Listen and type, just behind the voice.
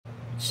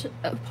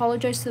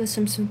apologize to the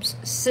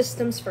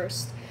systems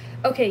first.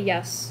 Okay,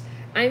 yes.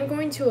 I'm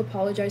going to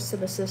apologize to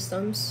the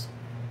systems.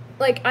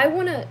 Like, I'm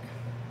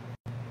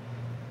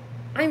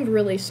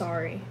really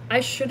sorry. I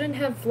shouldn't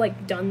have,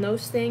 like, done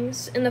those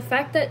things. And the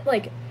fact that,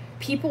 like,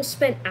 people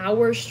spent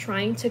hours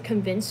trying to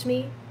convince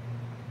me,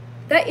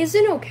 that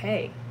isn't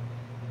okay.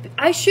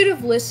 I should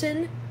have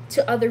listened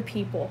to other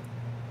people.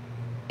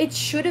 It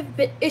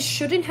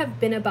shouldn't have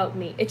been about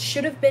me. It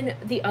should have been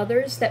the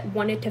others that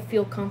wanted to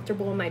feel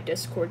comfortable in my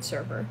Discord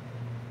server.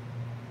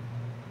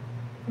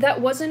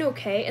 That wasn't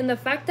okay, and the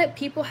fact that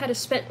people had to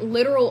spend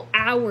literal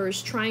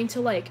hours trying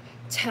to, like,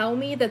 tell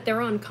me that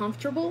they're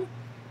uncomfortable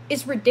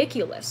is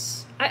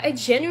ridiculous. I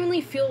genuinely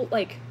feel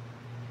like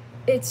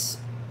it's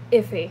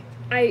iffy.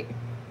 I'm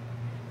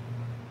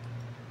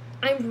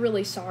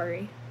really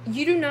sorry.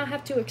 You do not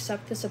have to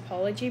accept this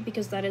apology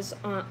because that is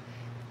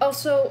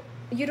also,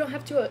 you don't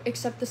have to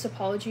accept this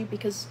apology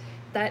because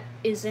that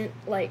isn't,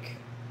 like,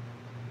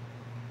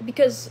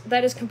 because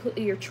that is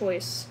completely your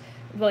choice.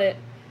 But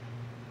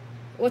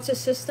what's a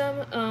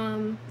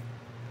system?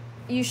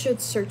 You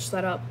should search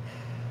that up.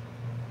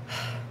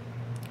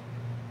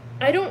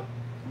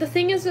 The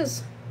thing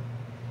is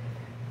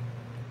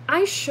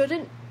I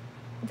shouldn't,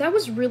 that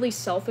was really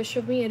selfish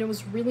of me, and it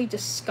was really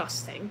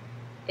disgusting.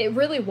 It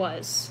really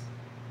was.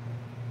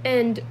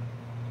 And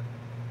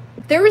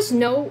there is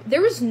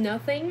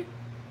nothing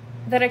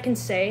that I can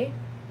say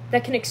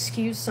that can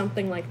excuse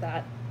something like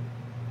that.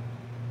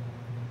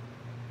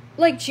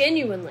 Like,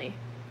 genuinely.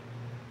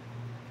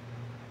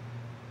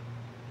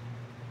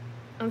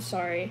 I'm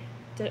sorry.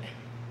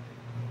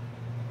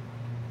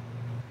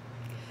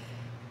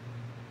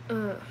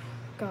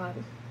 God.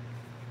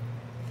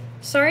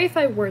 Sorry if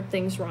I word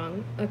things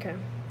wrong. Okay.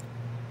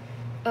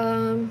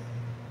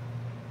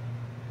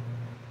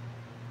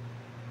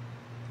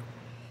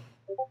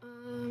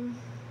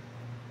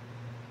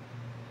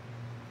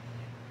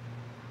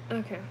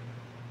 Okay.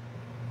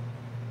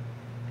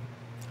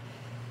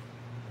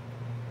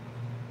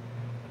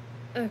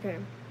 Okay.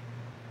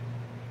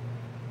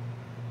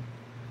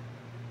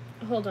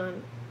 Hold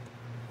on.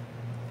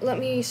 Let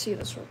me see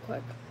this real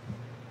quick.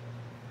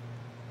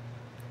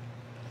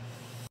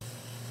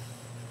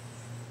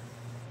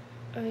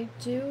 I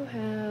do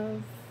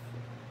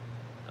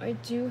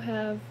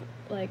have,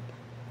 like,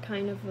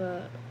 kind of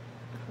a,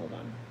 hold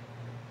on.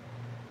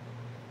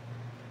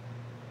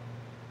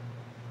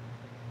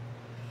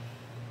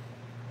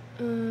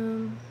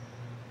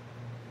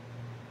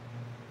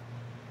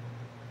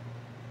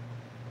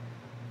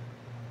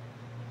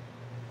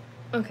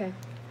 Okay.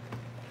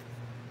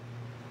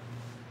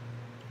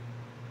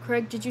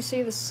 Craig, did you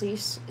say the C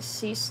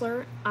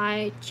slur?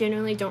 I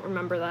genuinely don't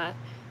remember that.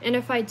 And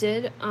if I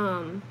did,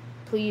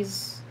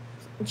 please,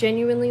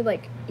 genuinely,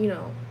 like, you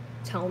know,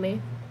 tell me.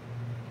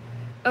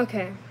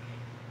 Okay.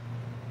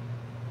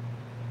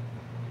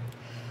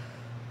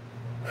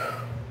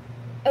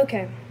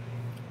 Okay.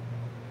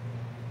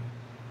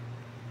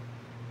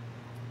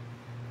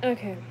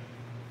 Okay.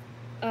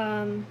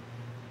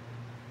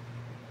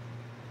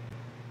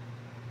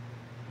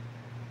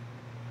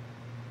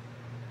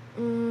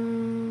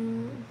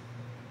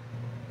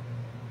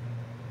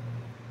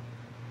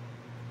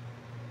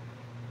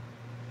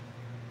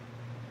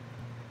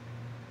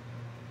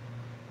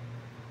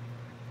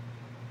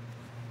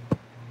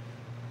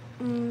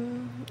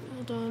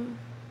 Hold on.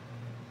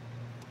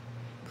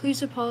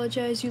 Please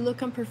apologize. You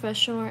look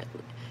unprofessional,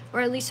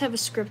 or at least have a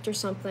script or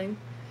something.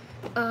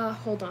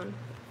 Hold on.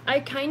 I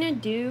kind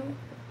of do,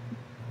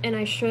 and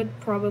I should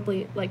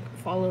probably, like,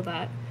 follow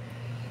that.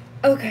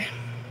 Okay.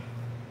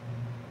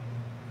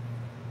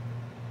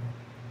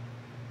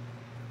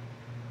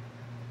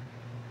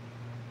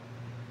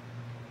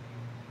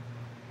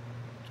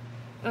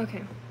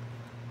 Okay.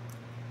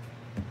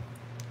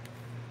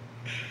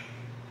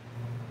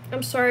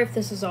 I'm sorry if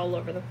this is all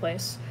over the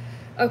place.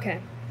 Okay.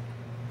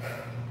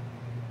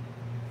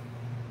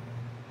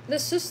 The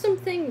system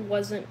thing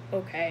wasn't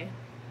okay.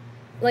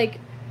 Like,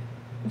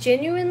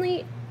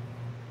 genuinely,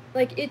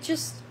 like, it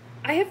just,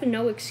 I have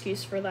no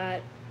excuse for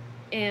that,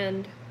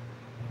 and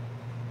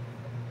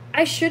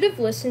I should have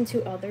listened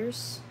to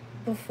others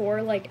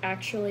before, like,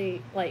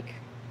 actually, like,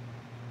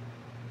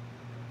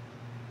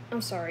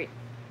 I'm sorry.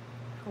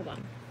 Hold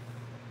on.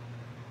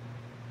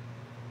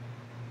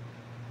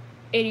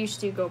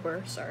 ADHD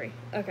Gober, sorry.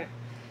 Okay.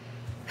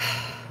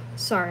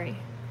 Sorry.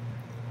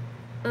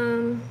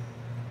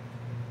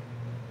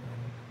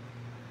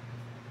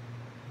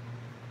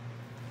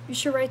 You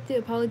should write the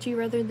apology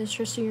rather than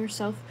stressing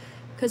yourself,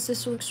 because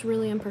this looks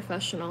really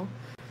unprofessional.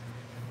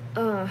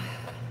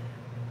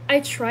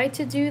 I tried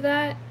to do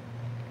that,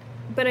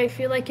 but I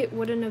feel like it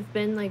wouldn't have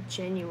been, like,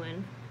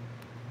 genuine.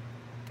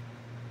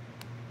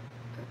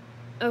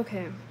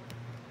 Okay.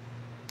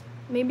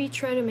 Maybe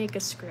try to make a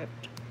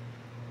script.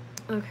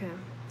 Okay.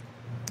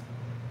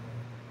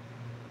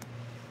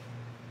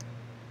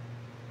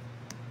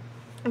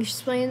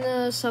 Explain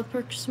the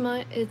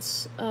self-purchasement.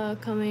 It's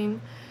coming.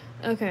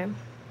 Okay.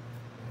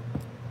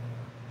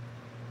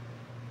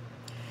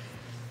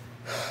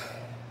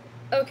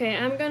 Okay,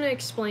 I'm gonna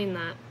explain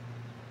that.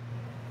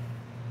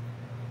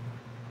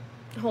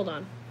 Hold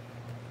on.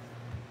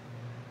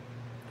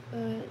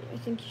 I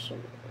think you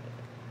should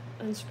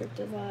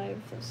unscripted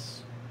live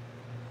this.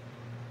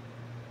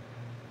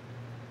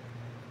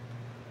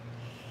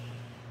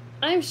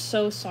 I'm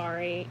so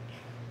sorry.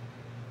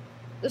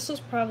 This was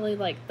probably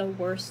like the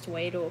worst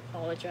way to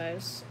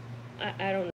apologize. I don't know.